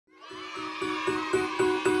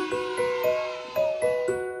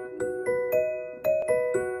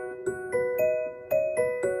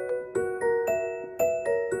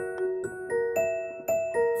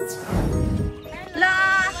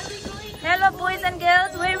Hello boys and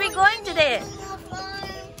girls, where are we going today?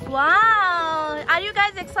 Wow, are you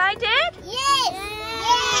guys excited? Yes!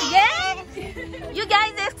 Yes! You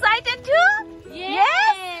guys excited too?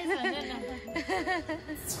 Yes!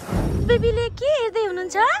 Baby le ke हेर्दै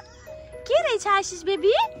हुनुहुन्छ? के रहेछ Ashish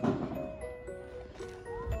baby?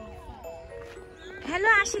 Hello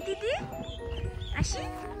Ashi didi. Ashi,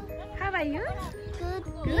 how are you? Good.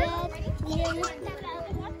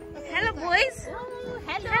 Hello boys.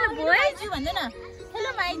 Hello boys.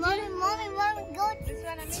 Hello my Mommy, go.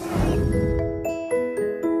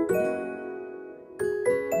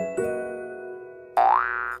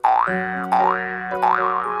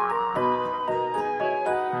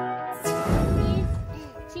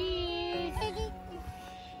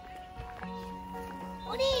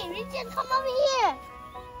 Uri, Richard, come over here.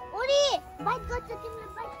 Uri, bite go to him,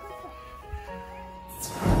 bite go to.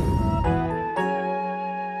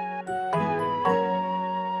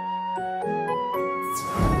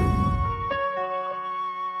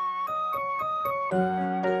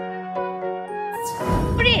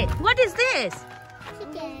 What is this?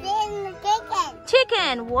 Chicken.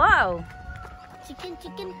 Chicken. Wow. Chicken.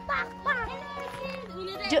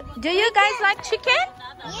 Do you guys like chicken?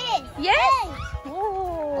 Yes. Yes.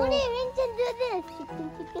 Oh. Only Vincent do this. Chicken.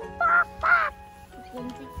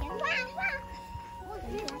 Chicken. What's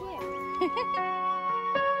this here?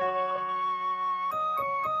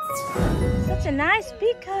 Such a nice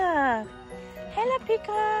peacock. Hello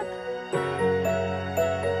peacock.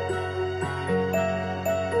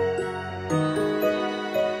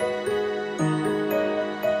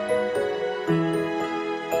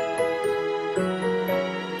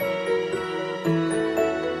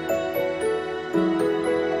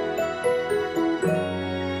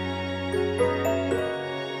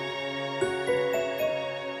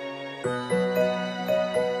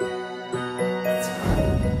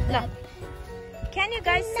 Can you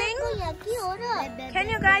guys sing? Can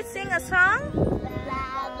you guys sing a song?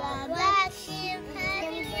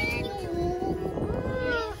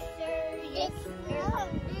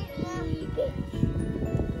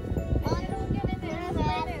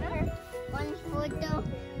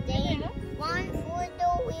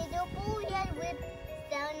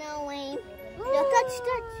 Touch.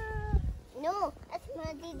 No, that's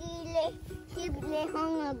my didi. She's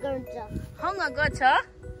hunger girl. Hunger girl.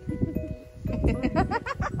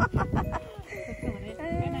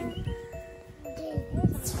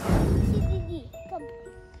 Come.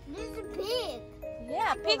 This is a pig.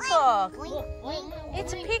 Yeah, peacock.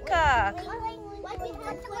 It's a peacock.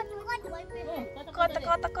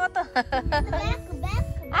 Kota.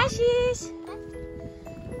 Ashish.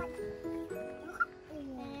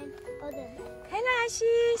 Hello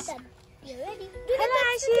Ashish. You ready? Hello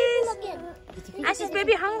Ashish. Ashish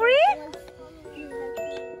baby hungry?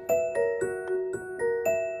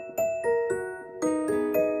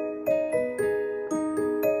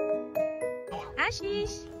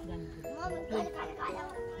 Ashish.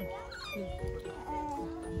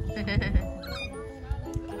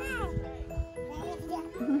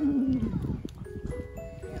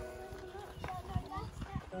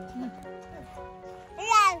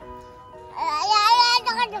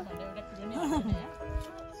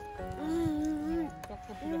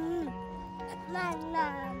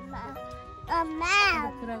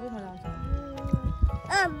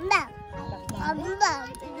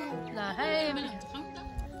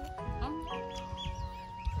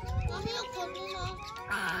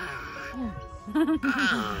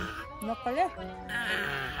 Makanya.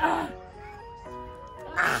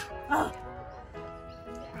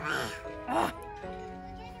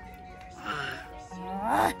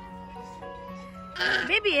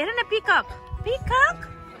 Baby, here's a peacock. Peacock?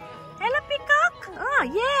 Hello, peacock. Oh,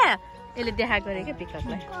 yeah. Ele देखा गरेको peacock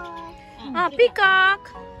लाई. Peacock.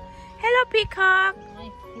 Hello, peacock.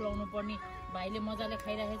 फुलाउनु पर्ने भाइले मजाले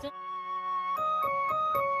खाइरहेछ.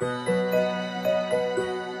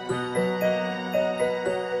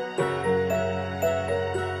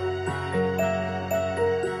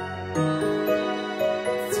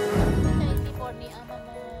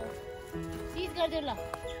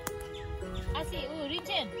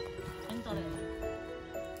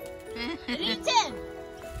 Richard,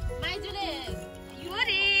 my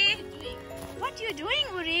Uri, what you doing,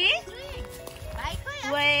 Uri?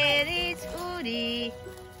 Where is Uri?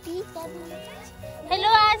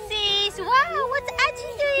 Hello, Asis. Wow, what's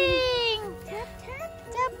Asis doing? Tap.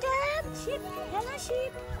 Sheep. Hello,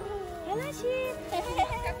 sheep. Hello, sheep.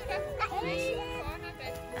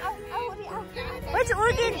 What's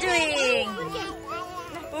Urgen doing?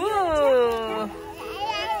 Ooh.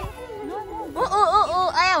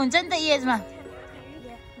 Oh. Aya, 운전대 이해하지마.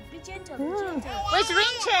 Be gentle. Where's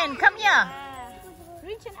Rinchen? Come here.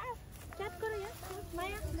 Rinchen out. Chat karo ya.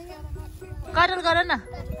 Maya. Garal na.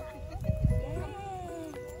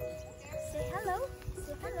 Say hello.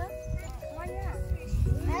 Say hello. Maya.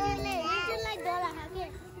 Rinchen like Dora. Okay.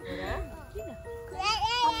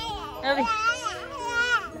 Abi.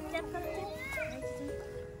 Chat karo.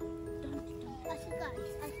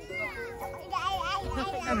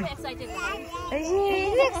 I'm excited. Are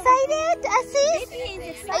you excited, Asis?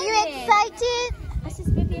 Are you excited? Asis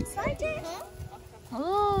baby excited?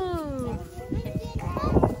 Ooh.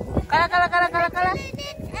 Kala.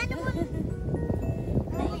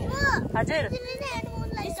 Hajur.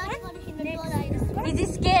 Is he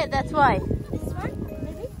scared? That's why. This one?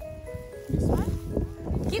 Maybe? This one?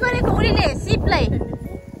 के गरेको उरीले सिपलाई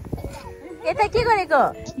यता के गरेको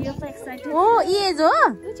You're so excited. O is हो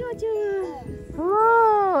ओ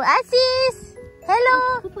Ashish hello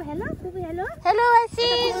Pupu hello. Pupu hello. Hello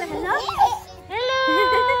Ashish Hello. Hello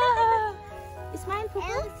Smile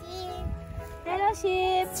Pupu. Hello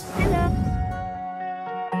sheep. Hello.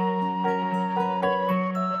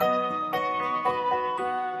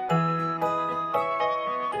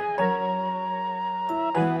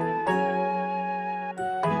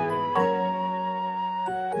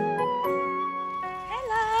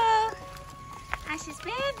 Ashish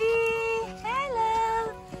baby. Hello.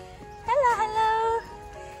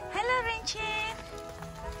 Hello, Rinchin.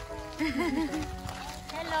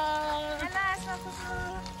 Hello, Asma Pupu.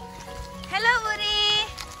 Hello, Uri.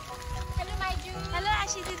 Hello Maiju. Hello,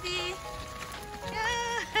 Ashi Didi.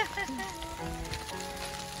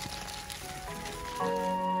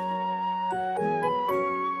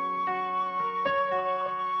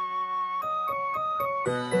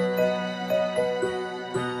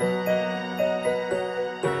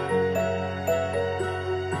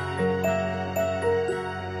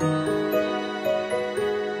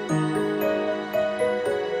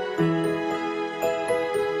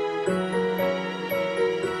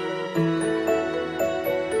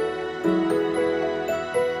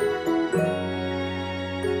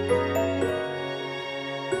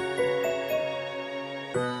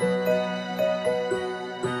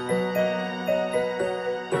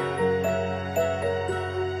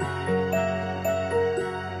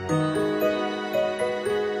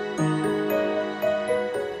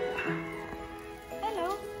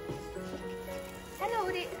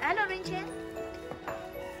 Hello, Rinchin.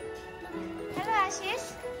 Hello, Ashish.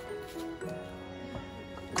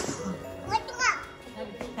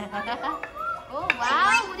 Oh,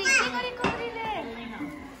 wow. Uri, ke गरेको उरीले?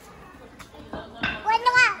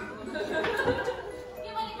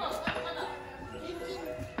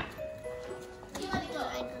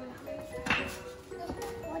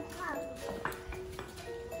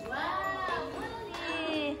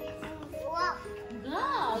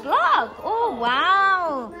 Vlog. Oh,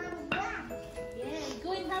 wow. Yeah, go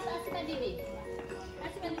and help Asma Didi.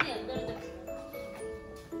 Asma Didi, go.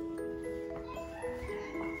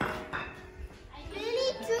 Really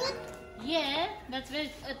truth? Yeah, that's very.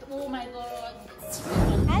 Oh my God.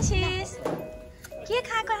 Ashish. के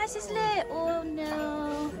खाएको आशिषले? Oh no.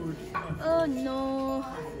 Oh no.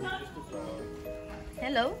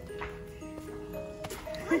 Hello.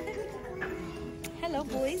 Hello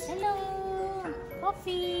boys. Hello,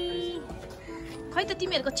 coffee. खै त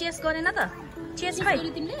तिमीहरुको chess गरेन त? Chess खै?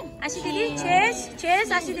 तिमीले? आशी दिदी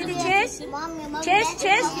चेस आशी दिदी chess Mommy.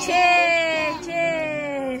 Chess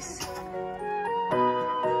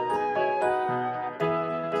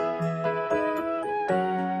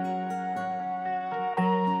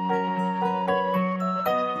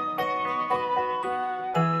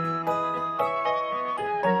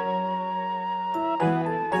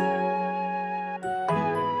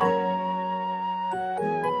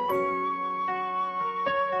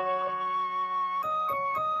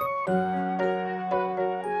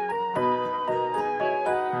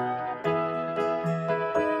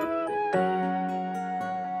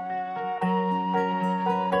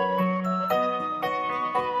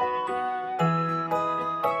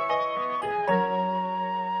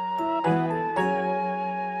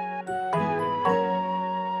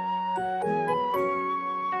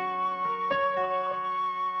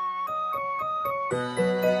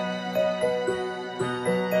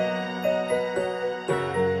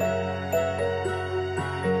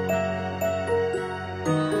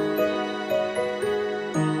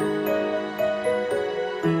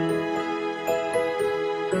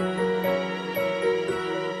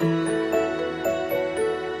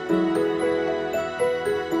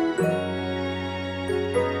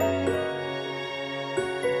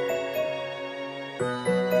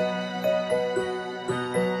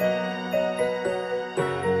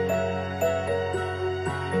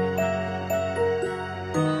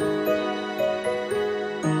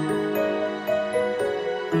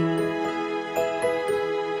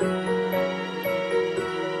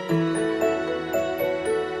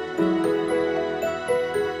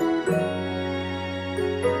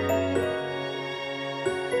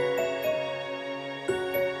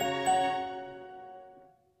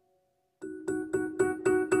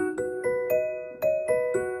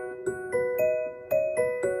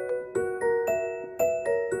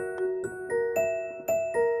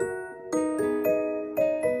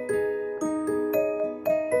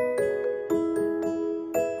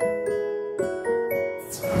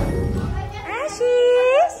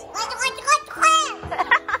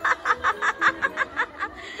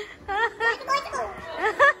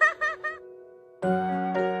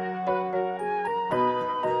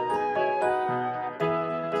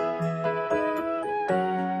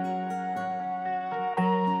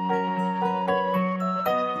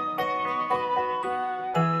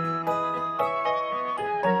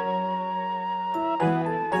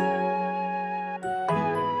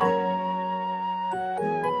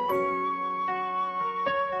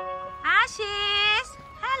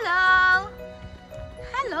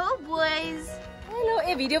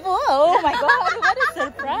video po. Oh my God, what a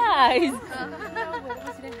surprise.